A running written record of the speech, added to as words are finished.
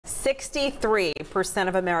63%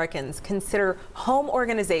 of Americans consider home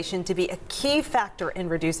organization to be a key factor in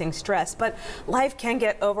reducing stress, but life can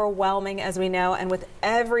get overwhelming, as we know, and with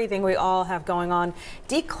everything we all have going on,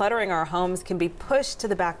 decluttering our homes can be pushed to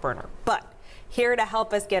the back burner. But here to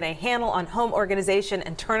help us get a handle on home organization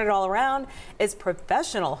and turn it all around is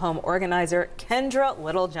professional home organizer Kendra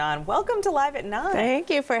Littlejohn. Welcome to Live at 9. Thank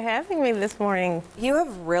you for having me this morning. You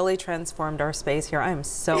have really transformed our space here. I am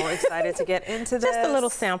so excited to get into this. Just a little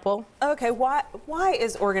sample. Okay, why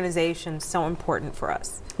is organization so important for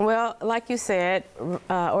us? Well, like you said,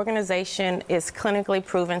 organization is clinically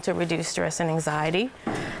proven to reduce stress and anxiety.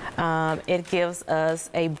 It gives us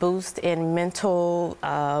a boost in mental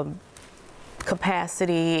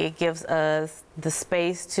capacity. It gives us the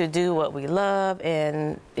space to do what we love,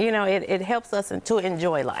 and you know, it helps us to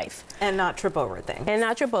enjoy life and not trip over things. And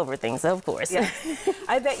not trip over things, of course. Yes.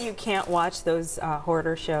 I bet you can't watch those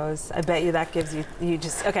hoarder shows. I bet you that gives you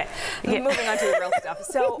just okay. Yeah. Moving on to the real stuff.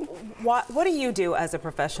 So, what do you do as a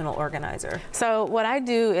professional organizer? So, what I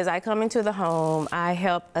do is I come into the home. I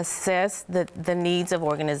help assess the needs of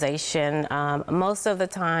organization. Most of the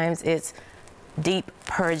times, it's deep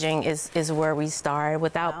purging is where we start.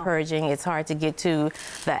 Without purging, it's hard to get to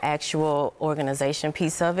the actual organization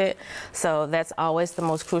piece of it. So that's always the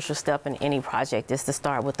most crucial step in any project, is to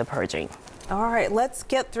start with the purging. All right, let's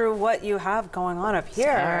get through what you have going on up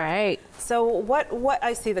here. All right. So what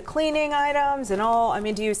I see the cleaning items and all. I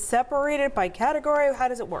mean, do you separate it by category? How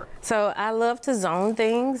does it work? So I love to zone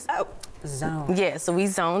things. Oh. Zone. Yeah, so we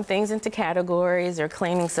zone things into categories: your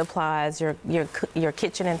cleaning supplies, your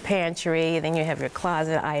kitchen and pantry, then you have your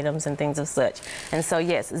closet items and things of such. And so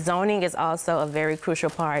yes, zoning is also a very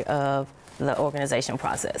crucial part of the organization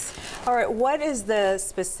process. All right, what is the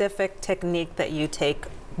specific technique that you take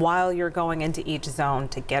while you're going into each zone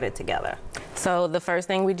to get it together? So the first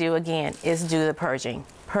thing we do, again, is do the purging,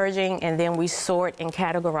 and then we sort and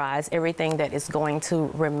categorize everything that is going to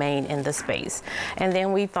remain in the space. And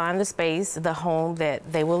then we find the space, the home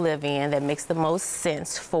that they will live in, that makes the most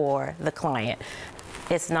sense for the client.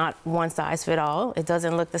 It's not one size fit all. It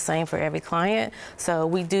doesn't look the same for every client. So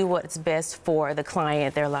we do what's best for the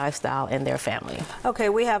client, their lifestyle, and their family. Okay,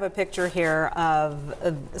 we have a picture here of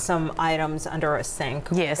some items under a sink.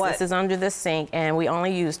 Yes, this is under the sink, and we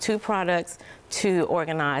only use 2 products to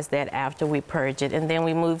organize that after we purge it. And then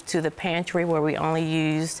we moved to the pantry, where we only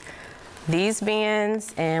used these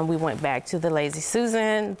bins, and we went back to the Lazy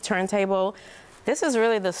Susan turntable. This is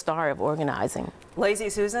really the start of organizing. Lazy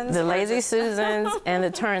Susans? The Lazy Susans and the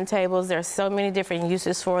turntables. There are so many different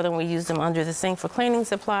uses for them. We use them under the sink for cleaning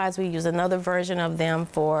supplies. We use another version of them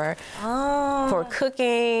for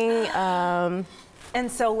cooking. And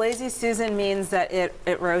so Lazy Susan means that it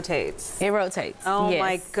rotates. It rotates. Oh, yes.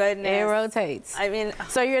 My goodness. It rotates. I mean,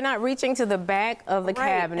 so you're not reaching to the back of the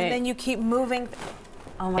cabinet. And then you keep moving.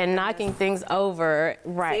 Oh my and knocking things over,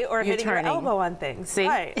 right? See, or hitting your elbow on things. See?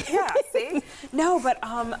 Right. Yeah. See? No, but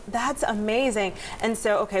that's amazing. And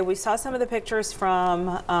so, okay, we saw some of the pictures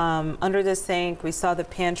from under the sink. We saw the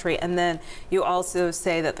pantry, and then you also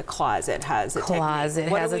say that the closet has a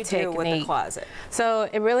technique. What do we do with the closet? So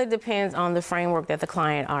it really depends on the framework that the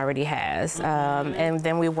client already has, and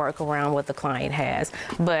then we work around what the client has.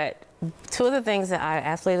 But 2 of the things that I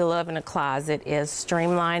absolutely love in a closet is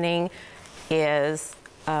streamlining, is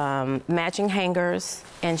matching hangers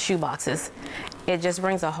and shoe boxes. It just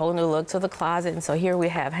brings a whole new look to the closet. And so here we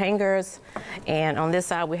have hangers, and on this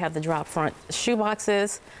side we have the drop front shoe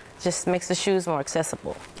boxes. Just makes the shoes more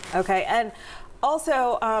accessible. Okay, and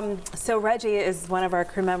also, so Reggie is one of our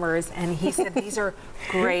crew members, and he said these are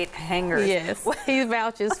great hangers. Yes, he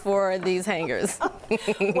vouches for these hangers.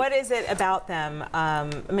 What is it about them? I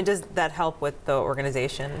mean, does that help with the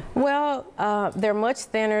organization? Well, they're much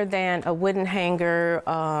thinner than a wooden hanger,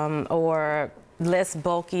 or less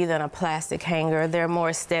bulky than a plastic hanger. They're more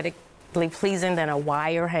aesthetically pleasing than a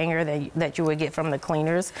wire hanger that you would get from the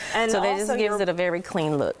cleaners. And so that just gives it a very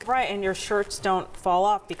clean look. Right, and your shirts don't fall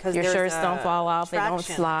off because your shirts don't fall off. Traction. They don't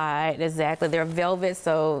slide. Exactly. They're velvet,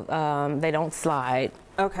 so they don't slide.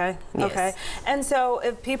 Okay. Yes. Okay. And so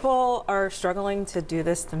if people are struggling to do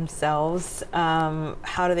this themselves,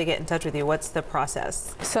 how do they get in touch with you? What's the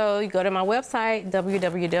process? So you go to my website,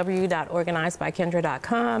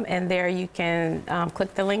 www.organizedbykendra.com, and there you can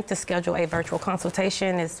click the link to schedule a virtual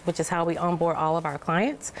consultation, which is how we onboard all of our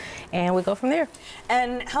clients, and we go from there.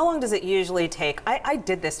 And how long does it usually take? I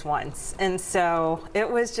did this once, and so it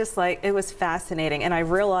was just like, it was fascinating, and I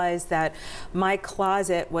realized that my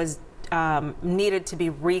closet was needed to be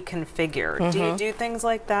reconfigured. Do you do things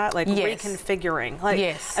like that, like Yes. reconfiguring? Like,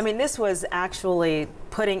 Yes. I mean, this was actually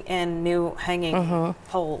putting in new hanging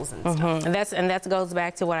poles and stuff. And that goes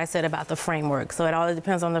back to what I said about the framework. So it all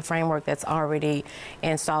depends on the framework that's already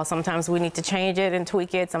installed. Sometimes we need to change it and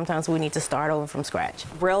tweak it. Sometimes we need to start over from scratch.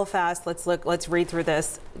 Real fast, let's read through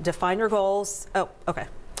this. Define your goals. Oh, okay.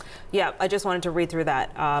 Yeah, I just wanted to read through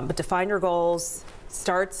that. But define your goals,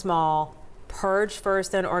 start small, purge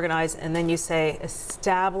first, then organize, and then you say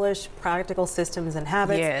establish practical systems and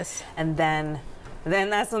habits. Yes. And then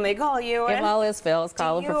that's when they call you. If And all else fails,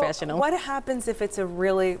 call a you- professional. What happens if it's a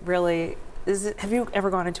really, really, have you ever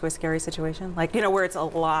gone into a scary situation? Like, you know, where it's a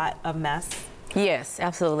lot of mess? Yes,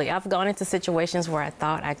 absolutely. I've gone into situations where I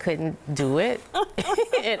thought I couldn't do it,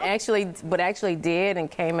 but actually did, and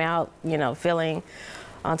came out, you know, feeling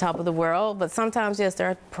on top of the world. But sometimes, yes, there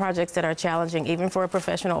are projects that are challenging, even for a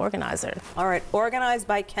professional organizer. All right, organized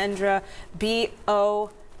by Kendra,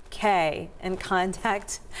 BOK, and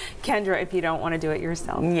contact Kendra if you don't want to do it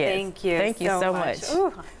yourself. Yes. Thank you. Thank you so much.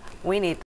 Ooh, we need